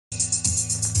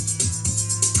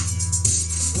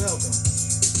Welcome.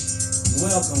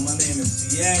 Welcome, my name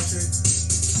is Theatric,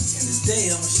 and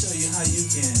today I'm going to show you how you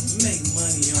can make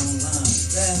money online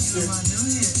faster.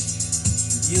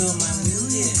 You're my new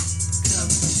hit. Come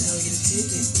and show your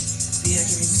ticket.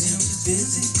 Theatric Museum is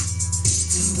busy.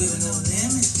 Do with no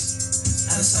limits.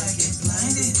 Out of sight, get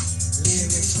blinded.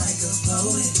 Lyrics like a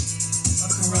poet. A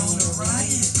corona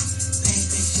riot. Paint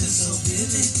pictures so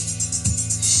vivid.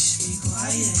 Shh, be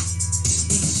quiet.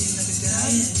 Eat shit like a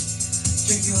diet.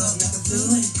 Drink you up like a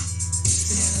fluid.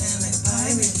 Stand like a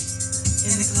pirate.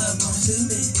 In the club going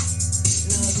stupid.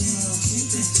 Love being a little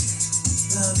cupid.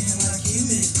 Love being like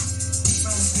Cupid.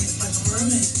 Running things like a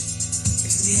permit.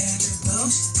 It's the Theatric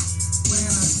potion. When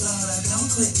I start, I don't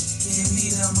quit. Give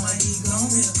me the mic, he gon'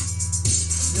 rip.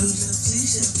 Lose the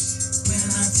seashells. When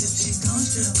I tip, she gon'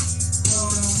 strip.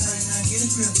 Hold on tight, now get a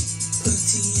grip. Put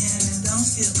T in and don't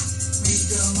skip. Read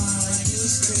your mind like you a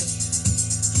script.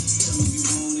 Tell me if you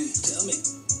want it. Tell me.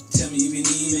 Tell me if you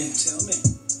need me. Tell me.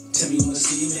 Tell me you wanna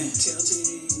see me.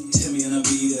 Tell me and I'll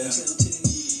be there.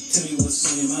 Tell me what's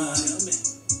on your mind.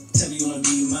 Tell me you wanna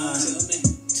be mine.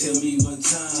 Tell me what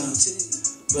time.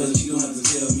 But you don't have to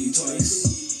tell me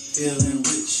twice. Feeling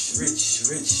rich, rich,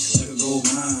 rich. Like a gold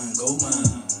mine.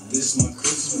 This my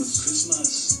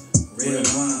Christmas. Red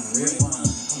wine.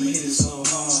 I made it so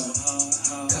hard.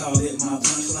 Call it my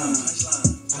punchline.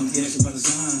 I'm Theatric by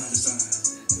design.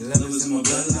 Love is in my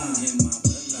bloodline.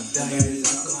 My diet is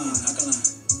alkaline.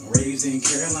 Raised in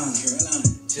Carolina.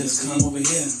 Just come over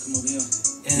here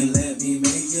and let me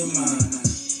make your mind.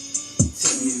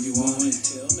 Tell me if you want it.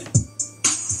 Tell me.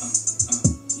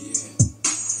 Yeah.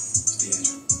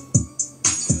 Theatric.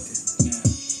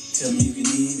 Tell me if you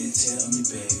need it. Tell me,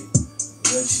 babe,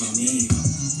 what you need.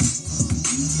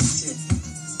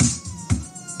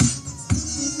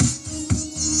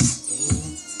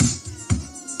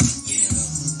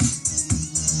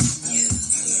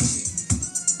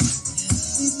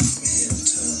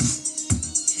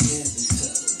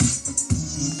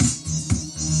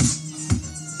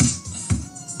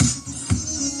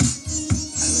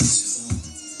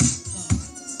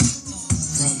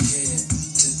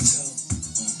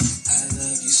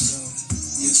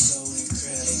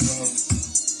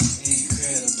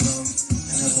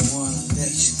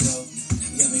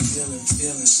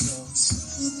 Feeling slow.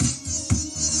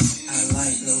 I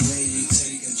like the way you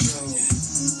take control.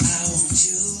 I want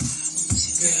you,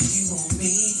 girl, you want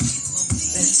me.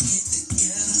 Let's get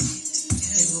together,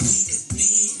 maybe we could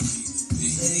be.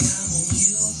 Baby, I want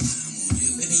you,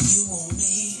 baby, you want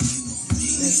me.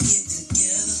 Let's get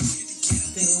together,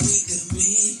 maybe we could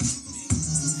be.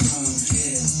 From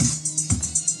head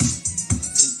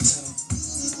to toe,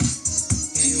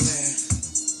 anywhere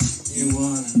you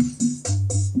wanna.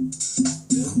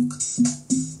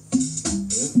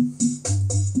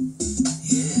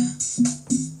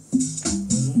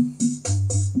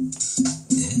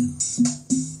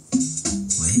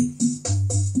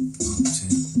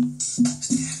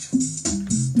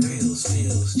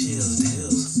 Feels, chills,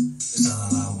 deals. It's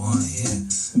all I wanna hear.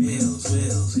 Meals,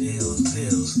 wills, hills,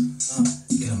 pills.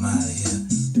 Get them out of here.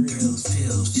 Thrills,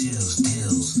 pills, chills,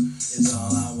 deals. It's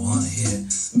all I wanna hear.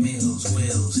 Meals,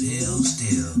 wills, hills,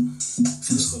 still.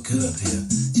 Feels so good up here.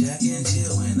 Jack and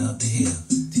Jill went up the hill.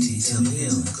 T till the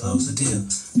hill and close the deal.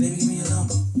 Baby, give me a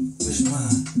number. Which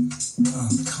mine?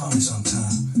 Call me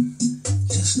sometime.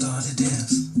 Just start to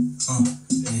dance.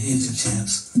 Then here's your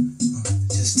chance.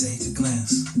 Just take a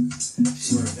glance.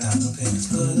 She worked out the pants.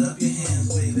 Put up your hands,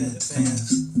 wave at the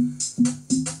fans.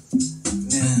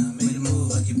 Now make the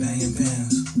move like you're banging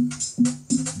pans.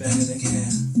 Bang it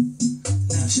again.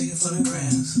 Now shake it for the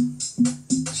grams.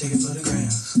 Shake it for the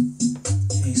grams.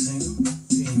 Can you sing them?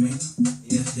 Can you make them?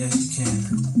 Yes, you can.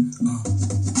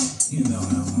 You know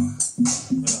what I want.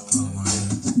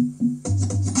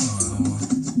 All I want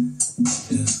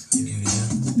just give you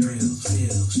thrills,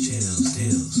 feels, chills,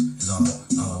 deals. Is all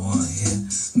I wanna hear.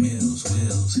 Meals,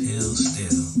 wills, hills,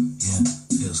 still. Yeah,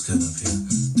 feels good up here.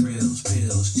 Thrills,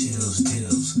 pills, chills,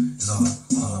 deals. Is all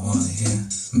I wanna hear.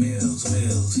 Meals,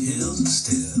 wills, hills,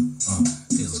 still.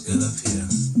 Feels good up here.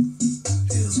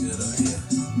 Feels good up here.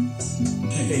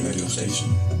 Hey, radio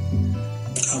station.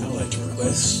 I would like to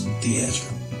request Theatric.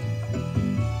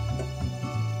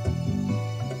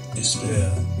 It's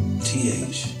spelled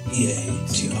Theatric.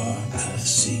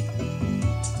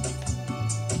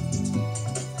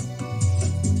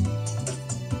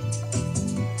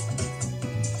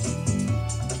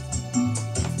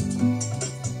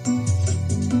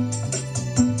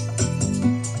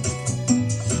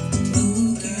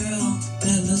 Ooh, girl,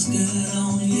 that looks good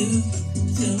on you.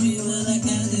 Tell me what I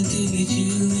got to do to get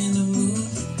you in the mood.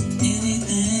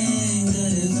 Anything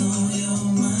that is on your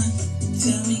mind.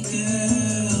 Tell me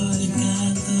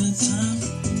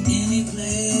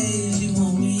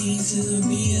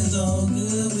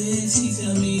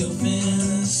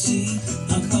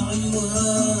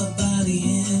by the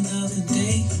end of the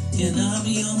day, and I'll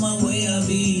be on my way, I'll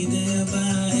be there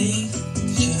by 8.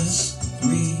 Just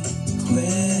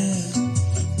request,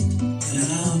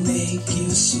 and I'll make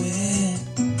you sweat.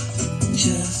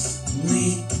 Just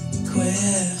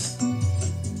request.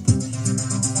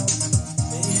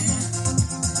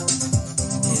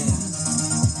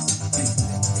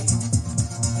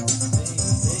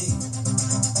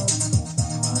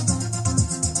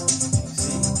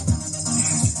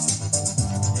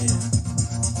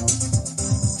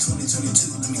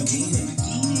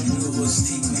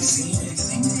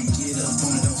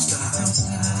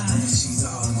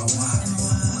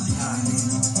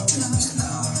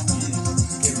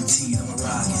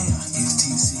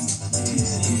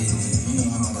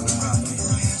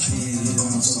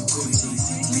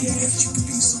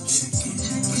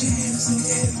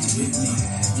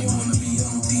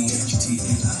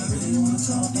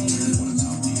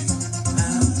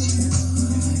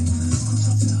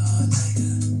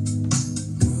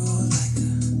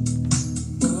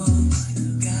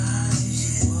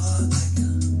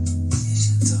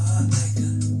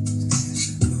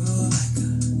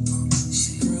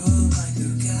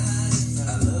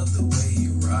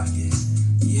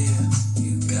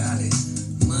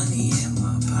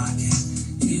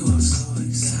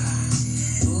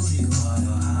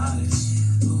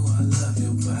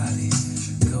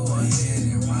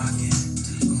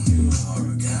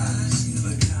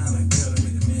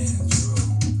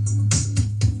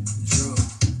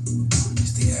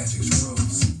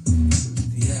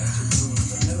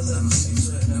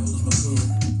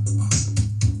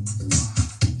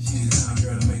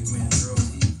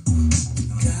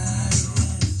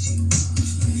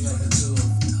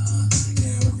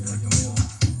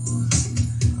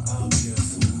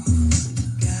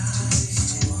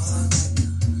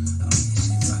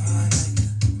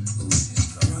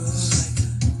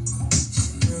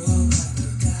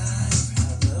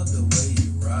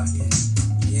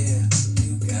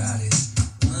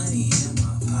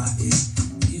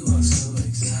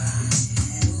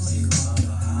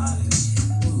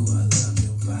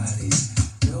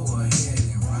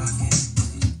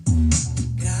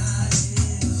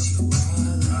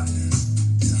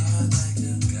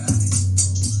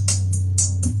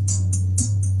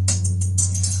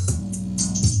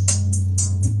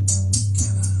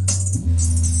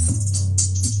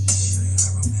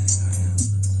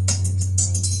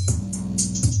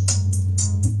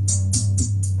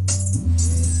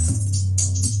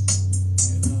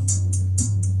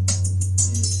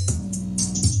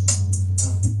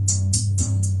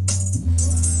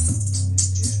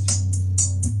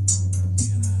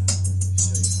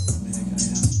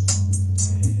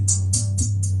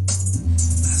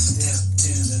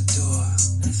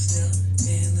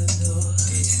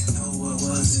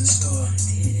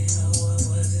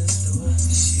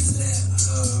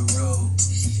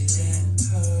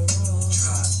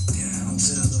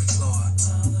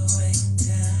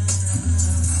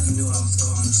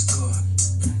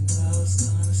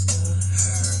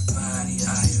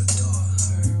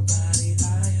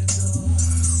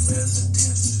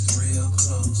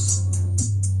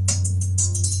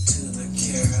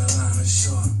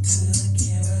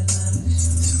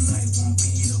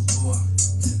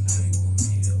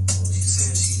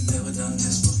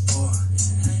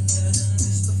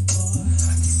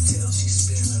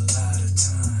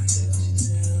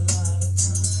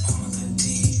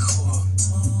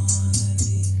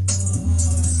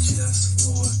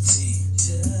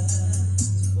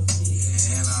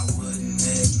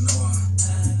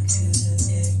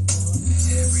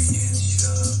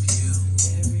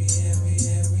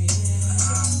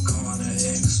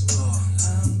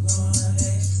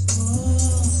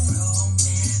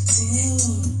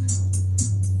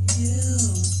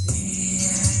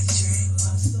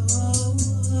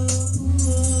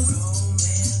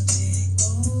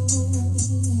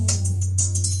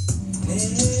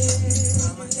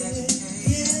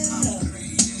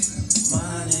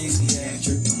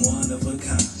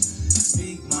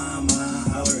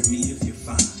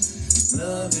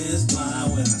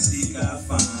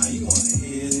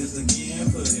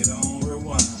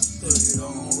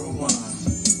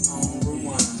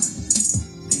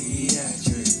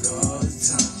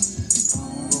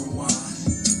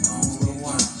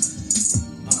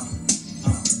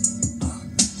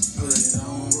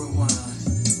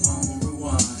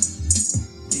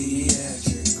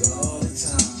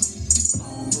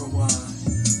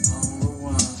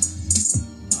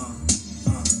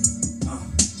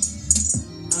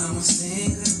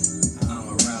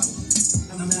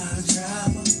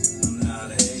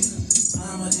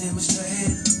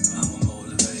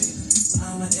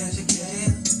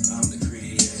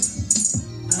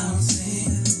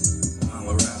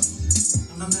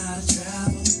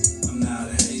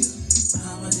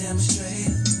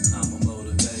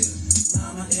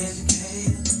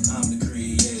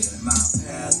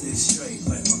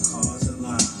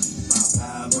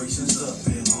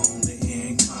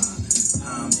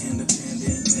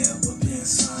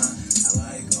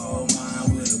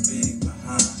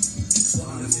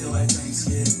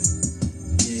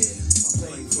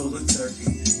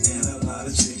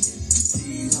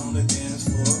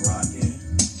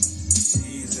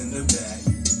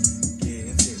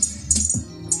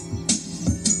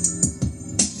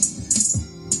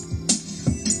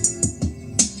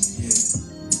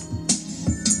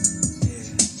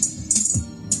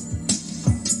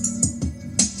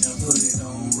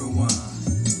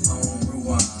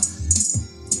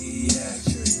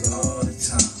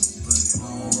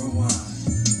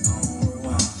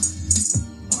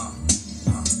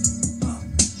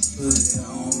 Put it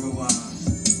on rewind,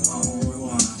 on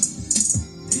rewind.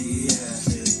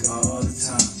 Theatric all the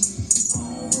time.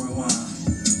 On rewind,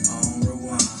 on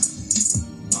rewind.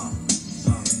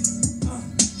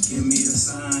 Give me the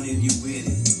sign if you with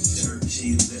it. Shirt,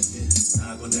 she lifted.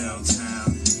 I go downtown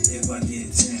if I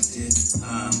get tempted.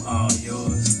 I'm all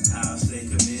yours. I'll stay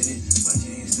committed. My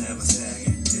jeans never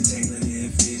sagging. It tailored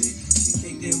and fitted. She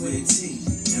kicked it with tea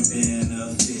and been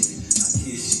up fitted. I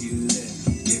kiss you there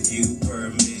if you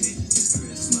permit it. It's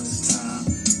Christmas time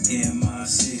in my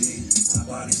city. Our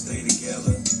bodies stay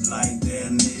together like they're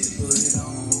knitted. Put it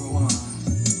on rewind,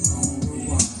 on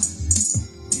rewind.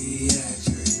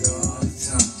 Theatric all the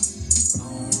time.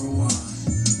 On rewind,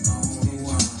 on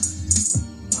rewind.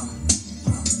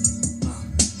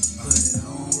 Put it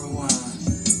on rewind,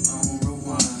 on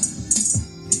rewind.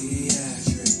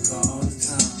 Theatric all the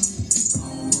time.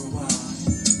 On rewind,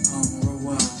 on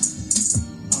rewind.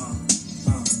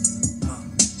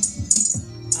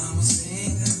 I'm a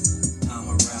singer, I'm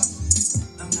a rapper.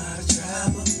 I'm not a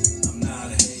trapper, I'm not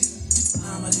a hater.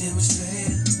 I'm a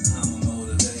demonstrator, I'm a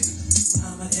motivator.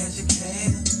 I'm an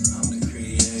educator, I'm the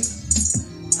creator.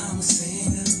 I'm a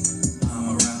singer, I'm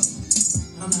a rapper.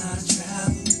 I'm not a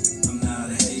trapper, I'm not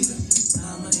a hater.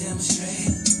 I'm a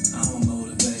demonstrator, I'm a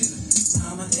motivator.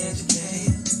 I'm an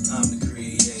educator, I'm the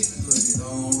creator. Put it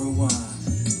on rewind,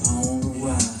 on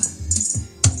rewind.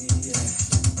 Yeah.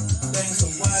 Thanks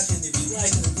for watching. If you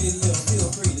like the video, feel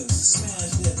free to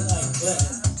smash that like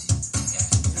button.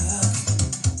 Love,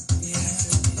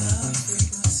 theatric love,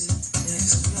 frequency,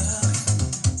 next love.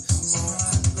 More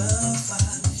love,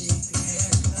 5G,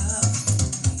 theatric love.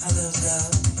 I love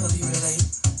love, hope you relate.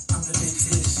 I'm the big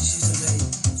fish, she's a bait.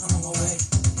 I'm on my way,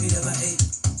 we never ate.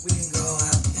 We can go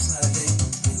out, it's not a date.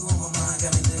 You on my mind,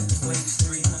 got me lifting weights.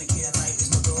 300K a night is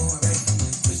my going rate.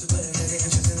 Push the button at the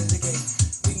entrance into the gate.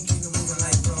 We can keep it moving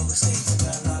like roller skates. I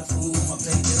got a lot of food on my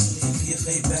plate, just leave me a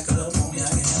fate. Back it up on me, I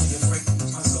can handle your freight.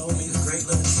 My soul is great,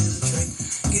 love to see the trait.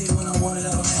 Get it when I want it,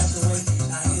 I don't have to wait.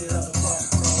 I hit it up the park,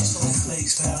 cross on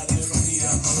flakes. Foul, get it from here,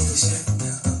 I'm motivated.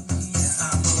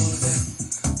 I'm motivated.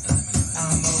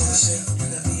 I'm motivated. In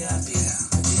the VIP,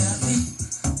 the VIP.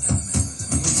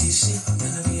 With TC,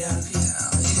 in the VIP,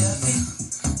 the VIP.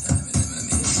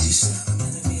 With TC, in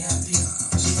the VIP,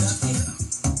 the VIP.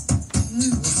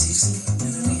 With TC,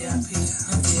 in the VIP,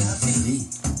 the VIP.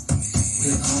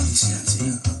 We're on the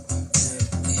CT.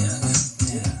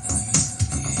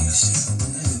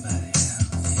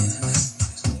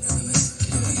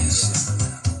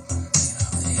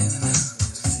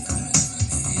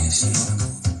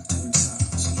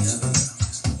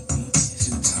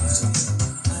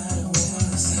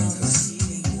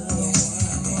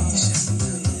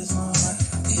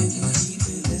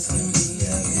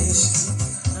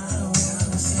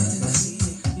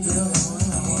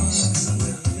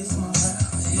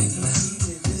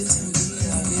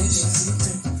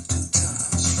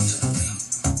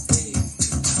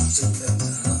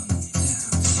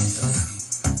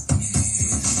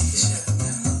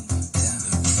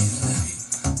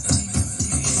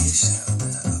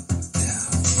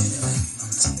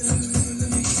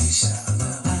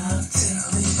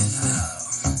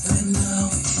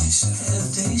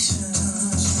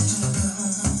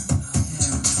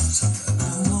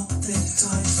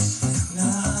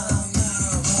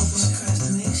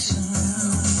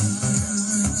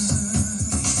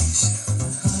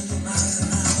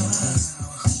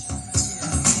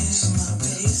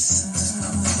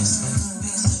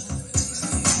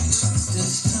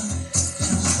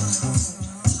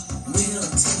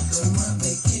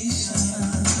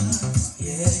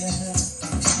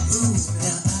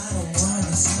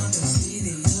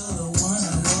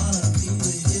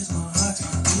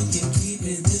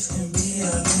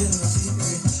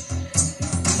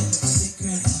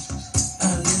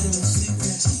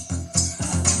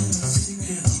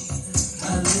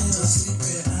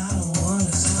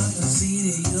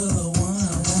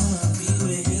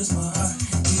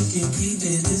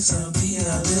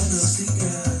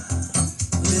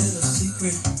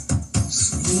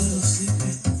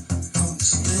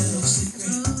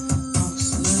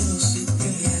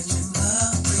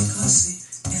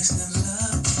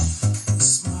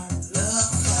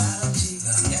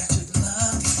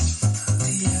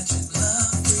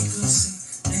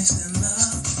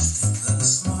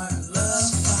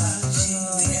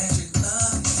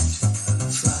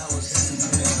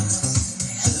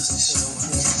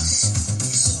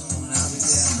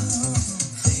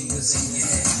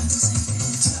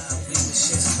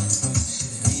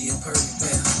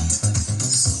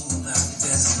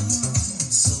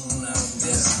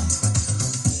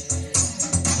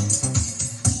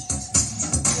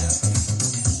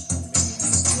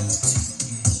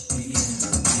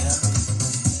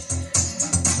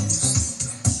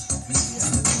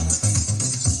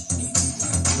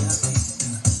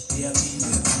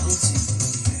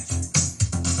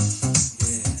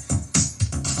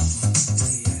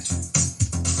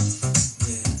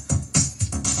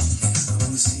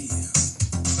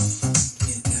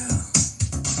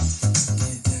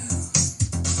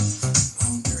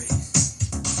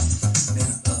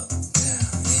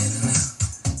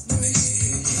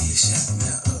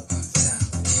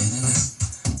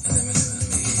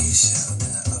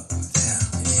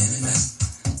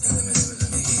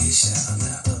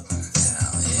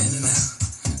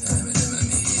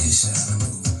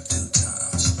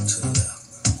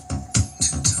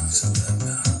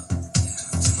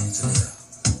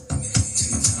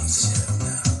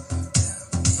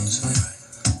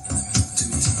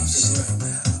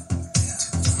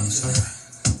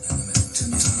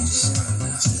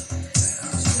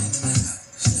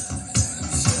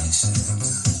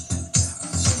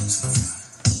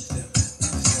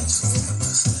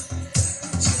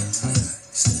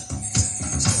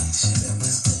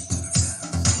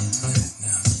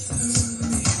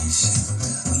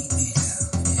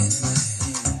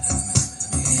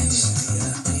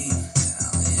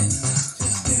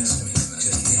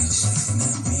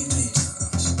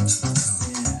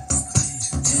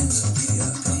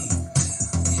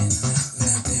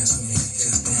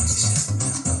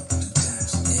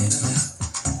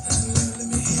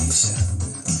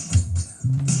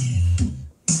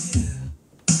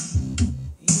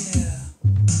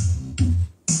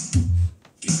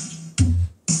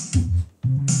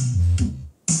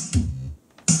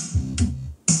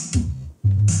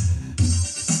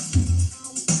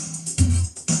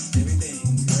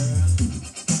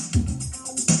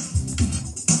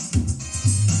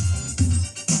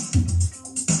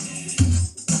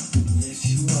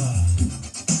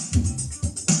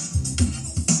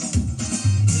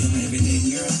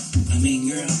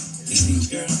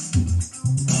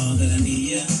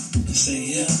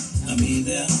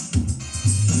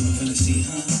 fantasy,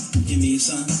 huh? Give me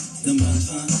some, them buns,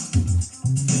 huh?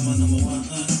 You're my number one,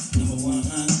 huh? Number one,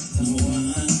 huh? Number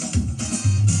one, huh?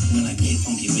 When I get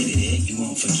funky with it, you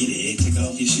won't forget it. Take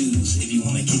off your shoes if you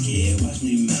wanna kick it. Watch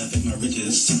me manifest my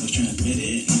riches, signals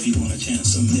transmitted. If you want a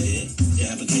chance, submit it. The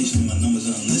application, my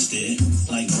number's unlisted.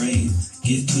 Like Ray,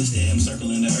 get twisted. I'm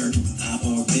circling the earth, I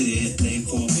orbit it. They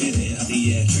forfeit it, I'll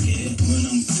be trick it. When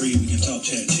I'm free, we can talk,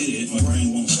 chat, chit it. My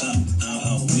brain won't stop,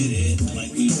 I'll admit it.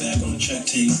 Like we back on the track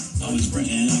tape, always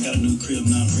sprinting. I got a new crib,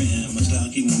 not renting. My style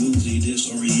keep me woozy,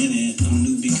 disoriented. I'm a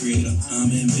newbie creator,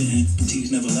 I'm inventing.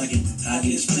 Teeth never lacking, I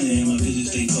get splinting. My vision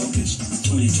stay focused.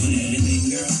 2020,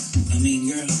 anything, girl. I mean,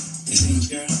 girl, it seems,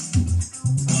 girl.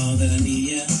 All that I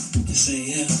need, yeah. You say,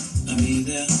 yeah, I'll be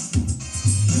there.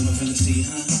 You're my fantasy,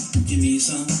 huh? Give me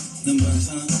some, them buns,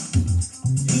 huh?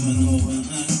 You're my number one,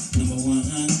 huh? Number one,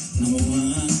 huh? Number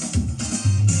one, huh?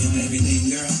 You're my everything,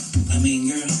 girl. I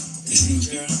mean, girl, it seems,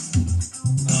 girl.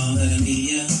 All that I need,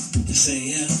 yeah. You say,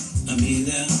 yeah, I'll be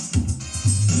there.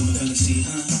 You're my fantasy,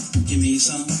 huh? Give me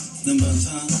some, them buns,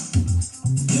 huh?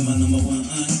 You're my number one,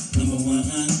 huh? Number one,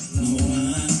 huh? Number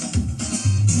one, huh?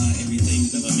 My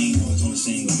everything's never mean, always on the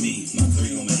same with me. My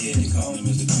three on my head, they call him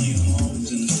Mr. Clean. I'm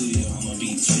always in the studio, I'm a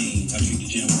beat fiend. I treat the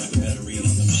gym like a battery on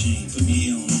the machine. Put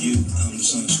me on you, I'm the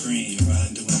sunscreen.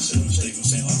 Riding to 1 mistake from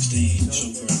St. Augustine.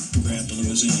 Chauffeur, grab the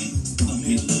limousine. Pump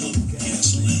me a little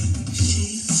gasoline.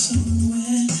 She's so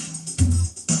wet,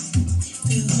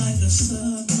 feels like a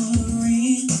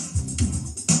submarine.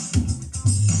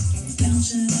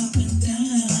 Bouncing up and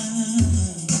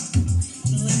down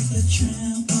like a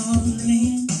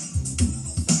trampoline.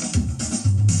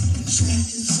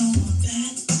 Scratches on my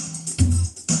back,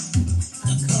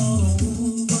 I call a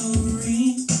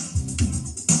Wolverine.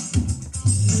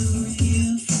 New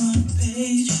Year front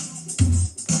page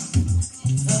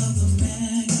of the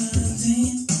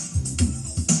magazine.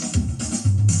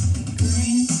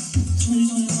 Green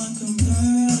 2021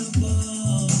 convertible.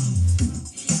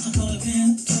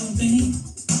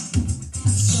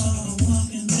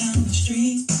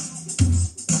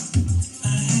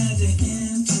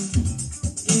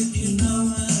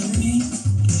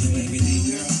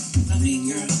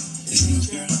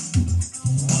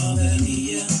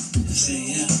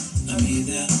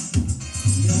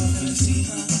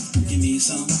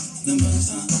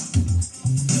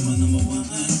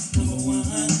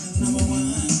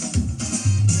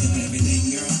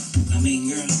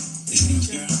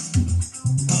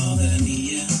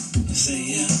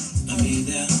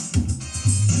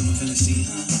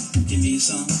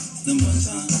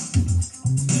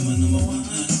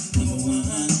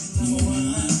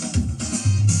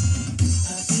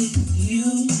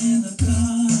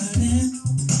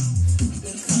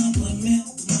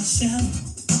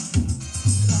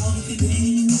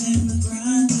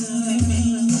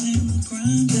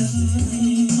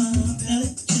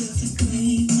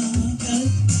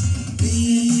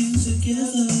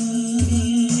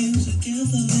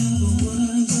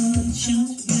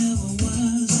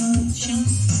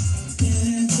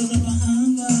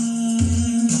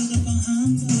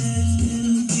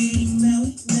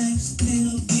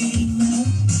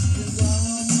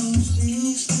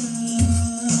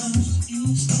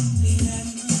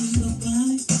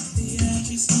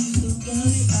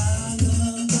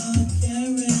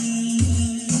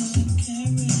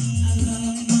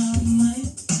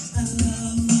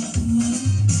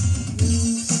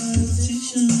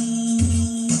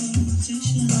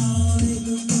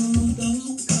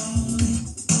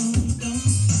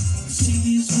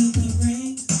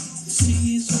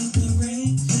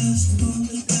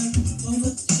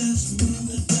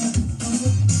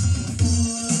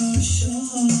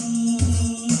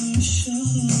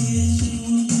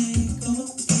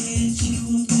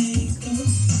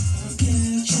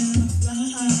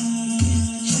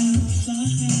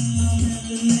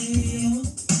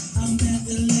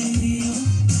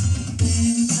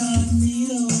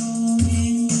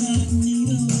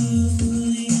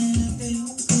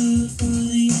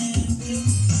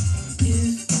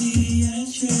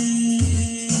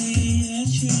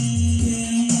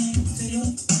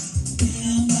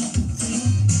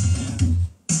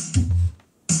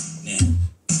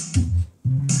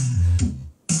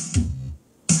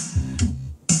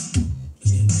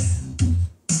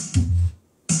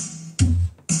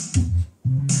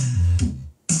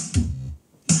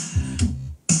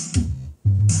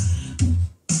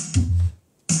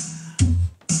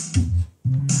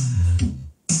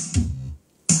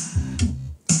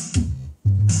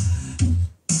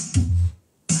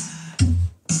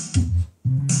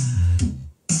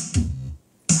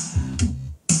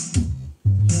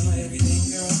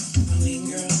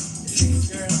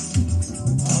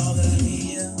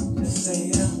 say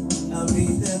yeah, I'll be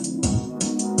there.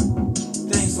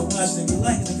 Thanks for watching. If you're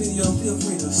liking the video, feel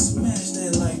free to smash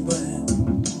that like button.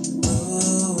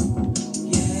 Oh,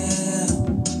 yeah,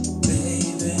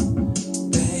 baby,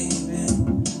 baby.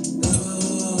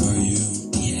 Oh, are you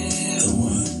the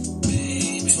one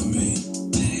for me,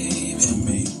 for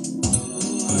me?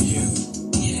 Are you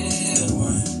the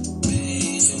one for me,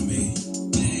 for me?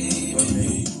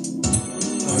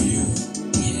 Are you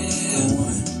the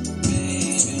one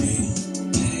for me, for me?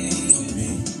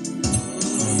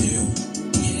 Are you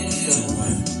the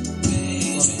one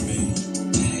for me,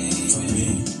 for me?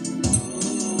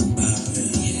 I've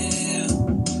been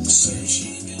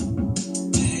searching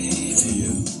for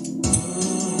you.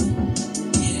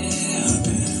 I've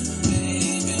been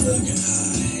looking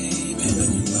high and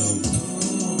looking low,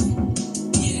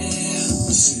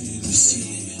 city to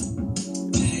city,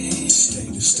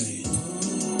 state to state.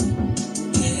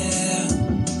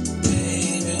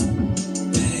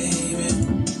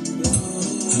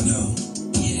 I know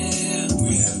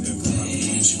we haven't been properly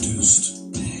introduced.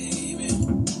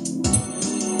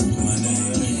 My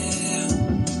name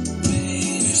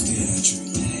is Theatric.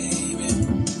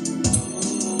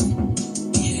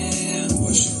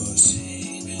 What's yours?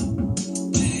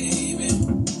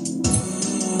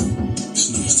 It's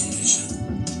nice to meet you.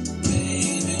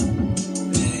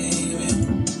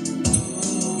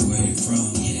 Where you from?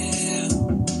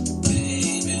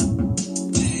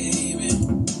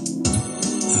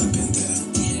 I've been there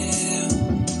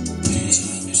many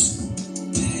times.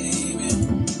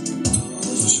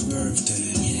 What's your birthday?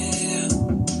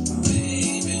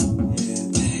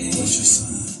 What's your sign?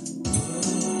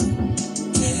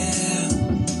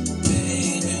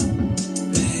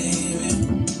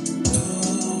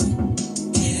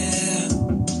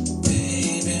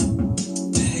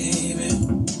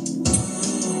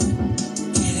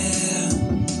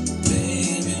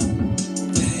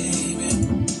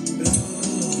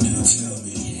 Now tell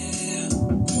me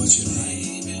what you like.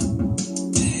 Now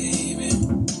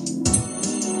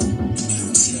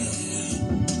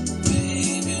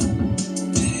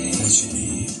tell me what you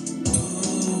need.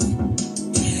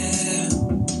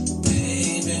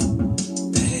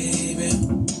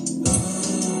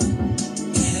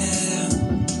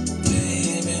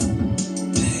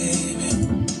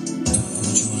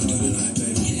 What you wanna do tonight,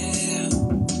 baby?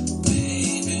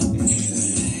 Anything.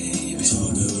 It's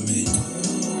all good with me.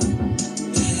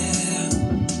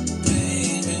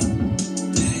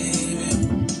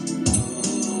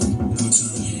 What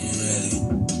time you be ready?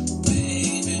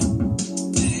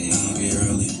 I'll be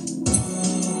early.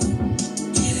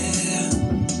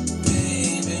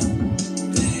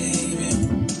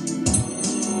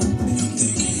 I'm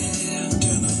thinking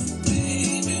dinner.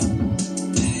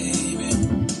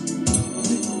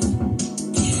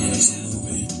 There's a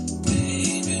movie.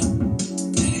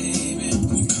 We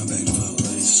can come back to my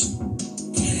place.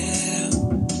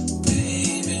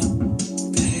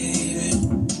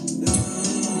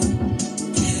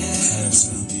 How that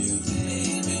sound to you?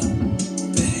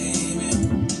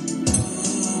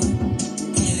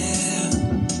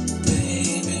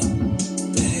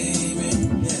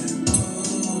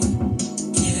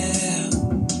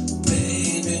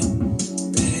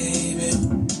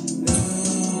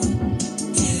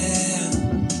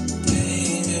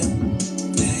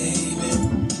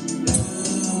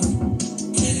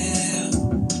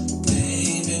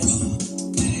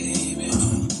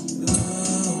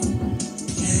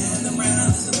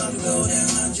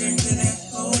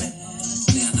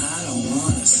 Now I don't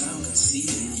wanna sound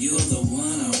conceited. You're the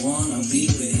one I wanna be,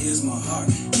 but here's my heart.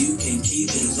 You can keep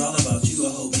it. It's all about you. I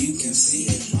hope you can see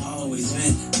it. Always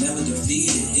been, never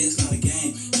defeated. It's not a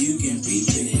game. You can beat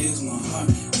it. Here's my heart.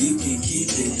 You can keep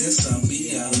it. This will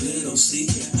be our little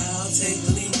secret. I'll take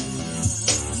the lead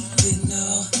with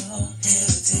no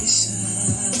hesitation.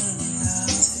 I'll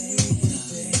take it,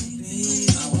 baby.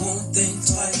 I won't think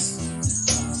twice.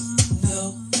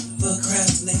 No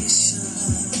procrastination.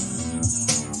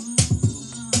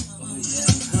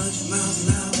 100 miles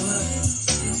an hour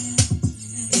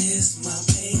is my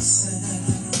pacing.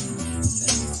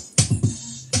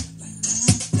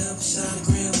 Double shot of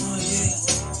Grand Marnier.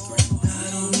 I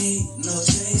don't need no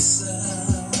chaser.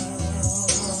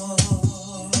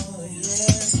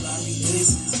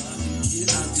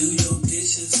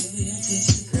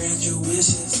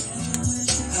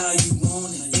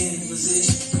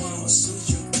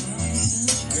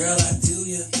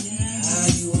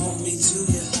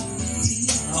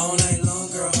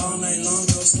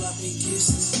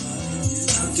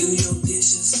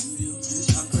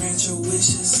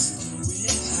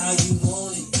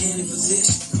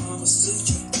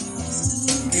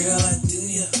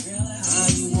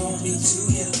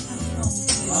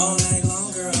 All night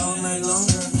longer, I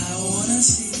wanna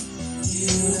see you,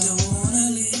 don't wanna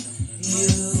leave.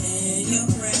 You and your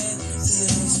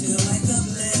presence feel like a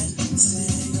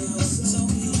blessing. You're so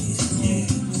easy, yeah.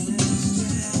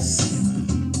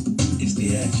 It's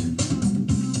theatric.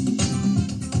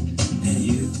 And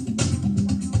you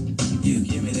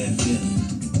give me that feeling.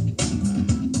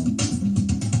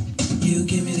 You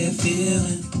give me that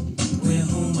feeling. Where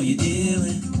home are you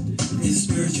dealing? This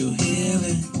spiritual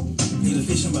healing. You're the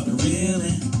fish about the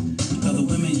reeling. Other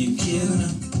women you killing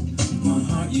them. My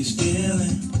heart you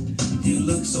stealing. You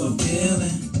look so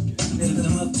appealing. Lift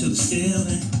them up to the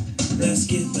ceiling. Let's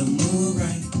get the mood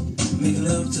right. Make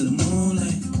love to the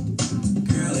moonlight.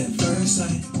 Girl, at first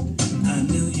sight, I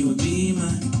knew you would be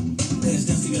mine. Let's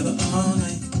dance together all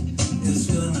night. This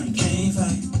feeling I can't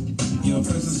fight. Your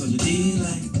presence such a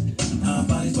delight. Our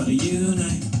bodies about to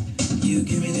unite. You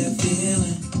give me that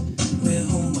feeling. Where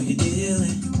home are you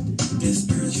dealing? This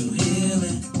spiritual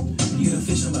healing. You the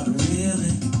fish about the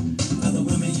reeling. Other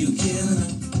women you killing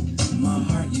them. My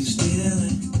heart you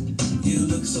stealing. You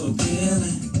look so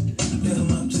appealing. Lift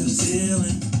them up to the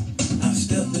ceiling. I've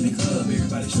stepped in the club.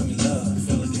 Everybody show me love.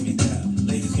 Fellas give me dap.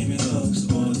 Ladies give me hugs.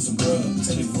 Order some grub.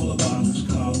 Table full of bottles.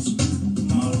 Calls.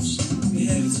 Models. We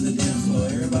headed to the dance floor.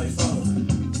 Everybody follow.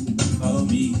 Follow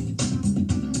me.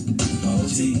 Follow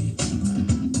T.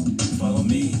 Follow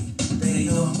me. They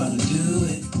know I'm about to do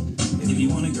it. If you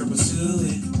want a girl, pursue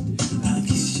it. I'll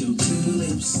kiss your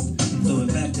tulips. Throw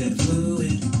it back that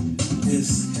fluid.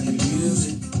 This heavy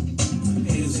music.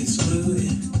 Haters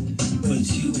excluded. But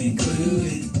you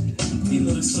included. You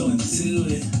look so into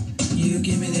it. You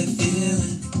give me that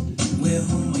feeling. Where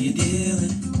home are you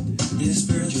dealing? This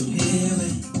spiritual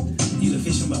healing. You the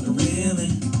fish about the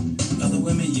reeling. Other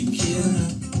women you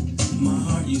killing. My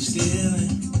heart you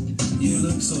stealing. You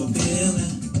look so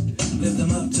appealing. Lift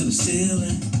them up to the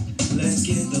ceiling. Let's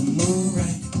get the mood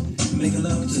right. Make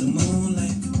love to the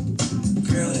moonlight.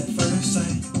 Girl, at first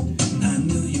sight, I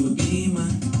knew you would be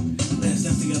mine. Let's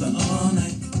dance together all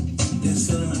night. This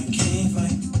feeling I can't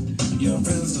fight. Your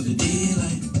presence such a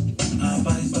delight. Our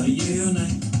bodies about to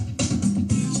unite.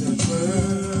 It's the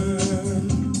first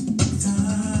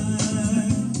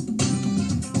time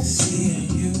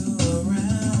seeing you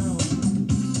around.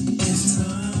 It's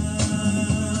time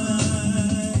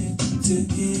to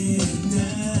get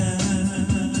down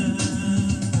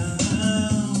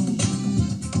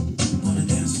on the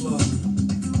dance floor.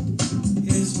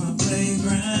 It's my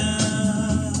playground.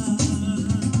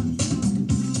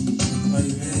 Are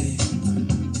you ready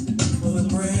for the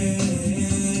breakdown?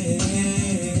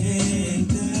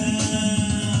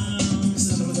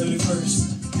 December 31st,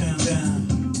 countdown.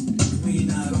 We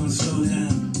not gonna slow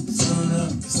down. Sun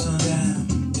up, sun down.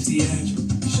 It's the actual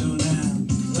showdown.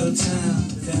 Little town,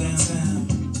 the downtown.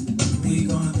 We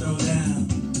gonna throw down.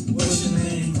 What's your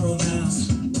name? Pronounce.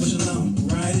 What's your number?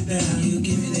 Write it down. You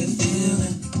give me that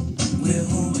feeling. Where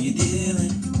home are you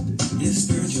dealing? This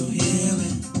spiritual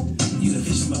healing. You the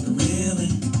fish about the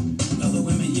reeling. Other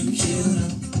women you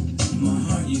killing. My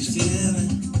heart you stealing.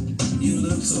 You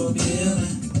look so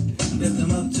appealing. Lift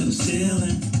them up to the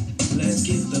ceiling. Let's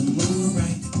get the mood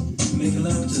right. Make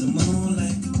love to the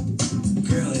moonlight.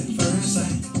 Girl, at first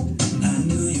sight, I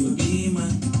knew you would be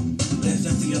mine. Let's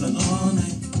dance together all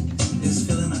night. This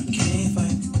feeling I can't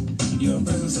fight. Your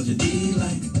presence such a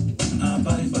delight. Our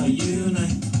bodies about to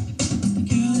unite.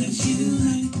 Girl, let's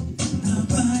unite. Our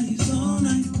bodies all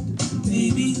night.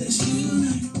 Baby, let's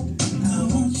unite. I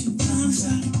want you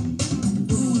onside.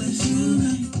 Ooh, let's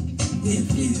unite. It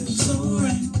feels so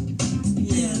right.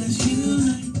 Yeah, let's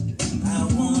unite. I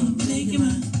wanna make you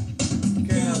mine.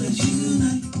 Girl, let's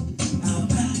unite. Our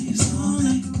bodies all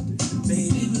night.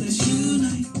 Baby, let's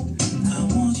unite. I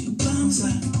want you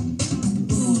onside.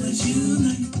 Ooh, let's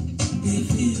unite. It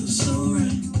feels so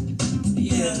right.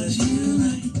 Yeah, let's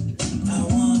unite. I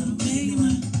wanna make you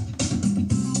mine.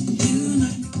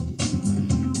 Unite.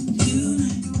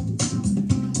 Unite.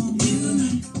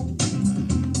 Unite.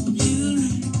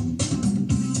 Unite.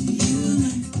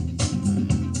 Unite.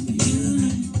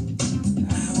 Unite.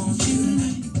 I want you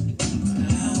tonight.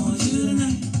 I want you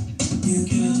tonight. You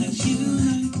girl, let's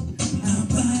unite. Our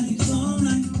bodies all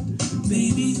night.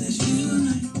 Baby, let's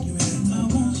unite. I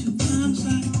want you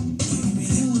onside.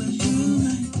 Ooh, let's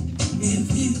unite. It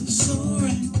feels so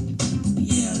right.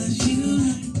 Yeah, let's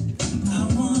unite. I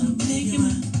wanna make you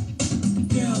mine.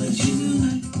 Girl, let's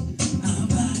unite. Our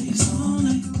bodies all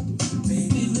night.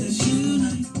 Baby, let's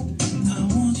unite. I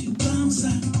want you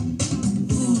onside.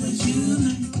 Ooh, let's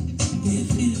unite. It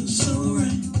feels so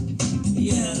right.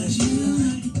 Yeah, let's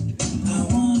unite. I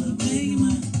wanna make you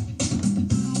mine.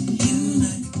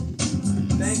 Unite.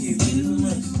 Thank you so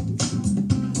much.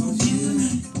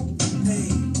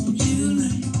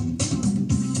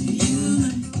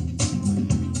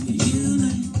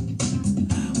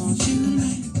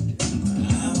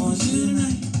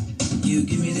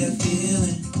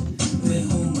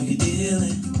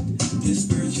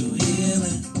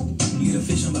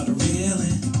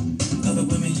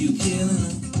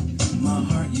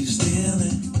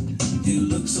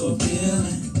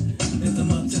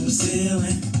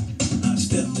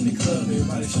 in the club,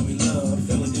 everybody show me love.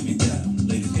 Fellas give me dap,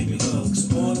 ladies give me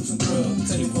hugs. Oil up some grub,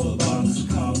 teddy full of bottles,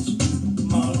 calls,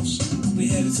 models. We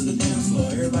headed to the dance floor,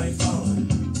 everybody follow.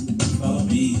 Follow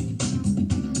me,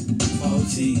 follow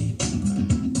T,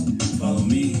 follow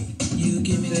me. You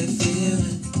give me that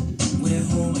feeling, where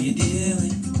home are you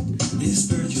dealing? This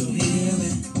spiritual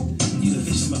healing, you the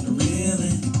fish about the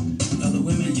reeling. Other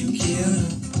women you killing,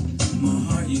 my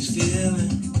heart you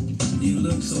stealing. You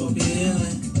look so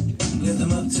appealing, lift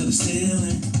them up to the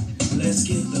ceiling. Let's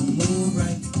get the mood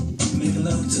right, making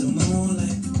love to the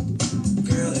moonlight.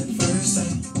 Girl, at first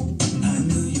sight, I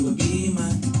knew you would be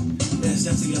mine. Let's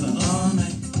dance together all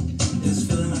night, this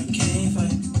feeling I can't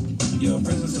fight. Your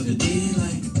presence such a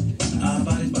delight, our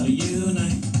bodies about to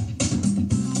unite.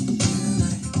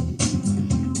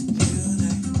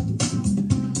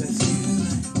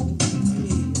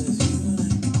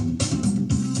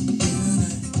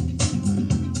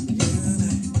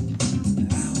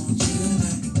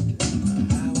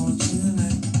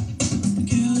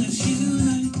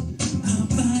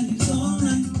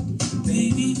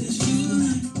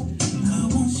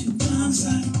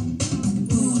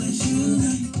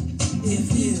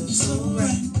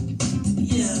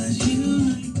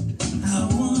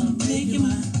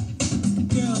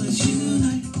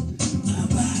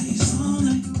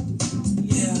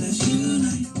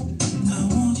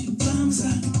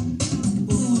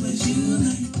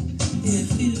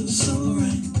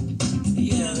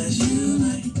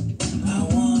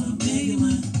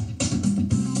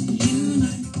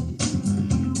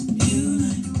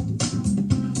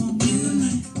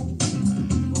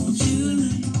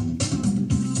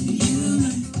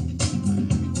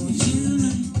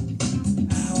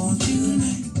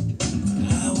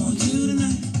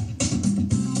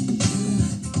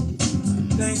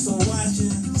 Thanks for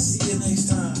watching. See you next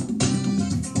time.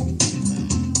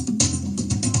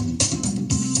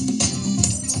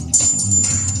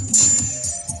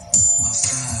 My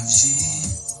 5G,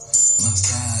 my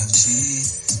 5G,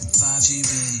 5G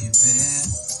baby.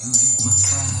 My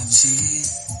 5G,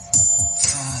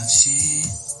 5G,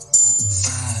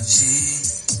 5G,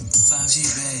 5G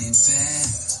baby.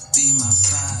 Be my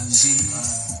 5G,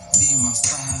 be my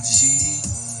 5G,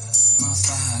 my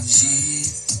 5G.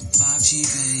 5G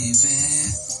baby,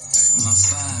 my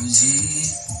 5G,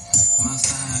 my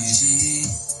 5G,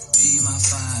 be my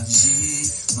 5G,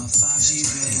 my 5G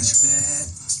baby.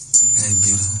 Hey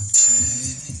Beta,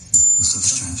 what's up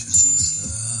strangers?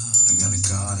 I got a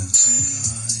garden,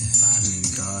 need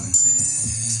a garden.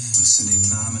 Vicinity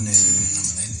nominated,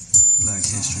 Black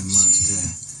History Month today.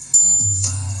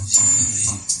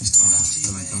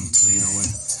 Feel like I'm Toledo way.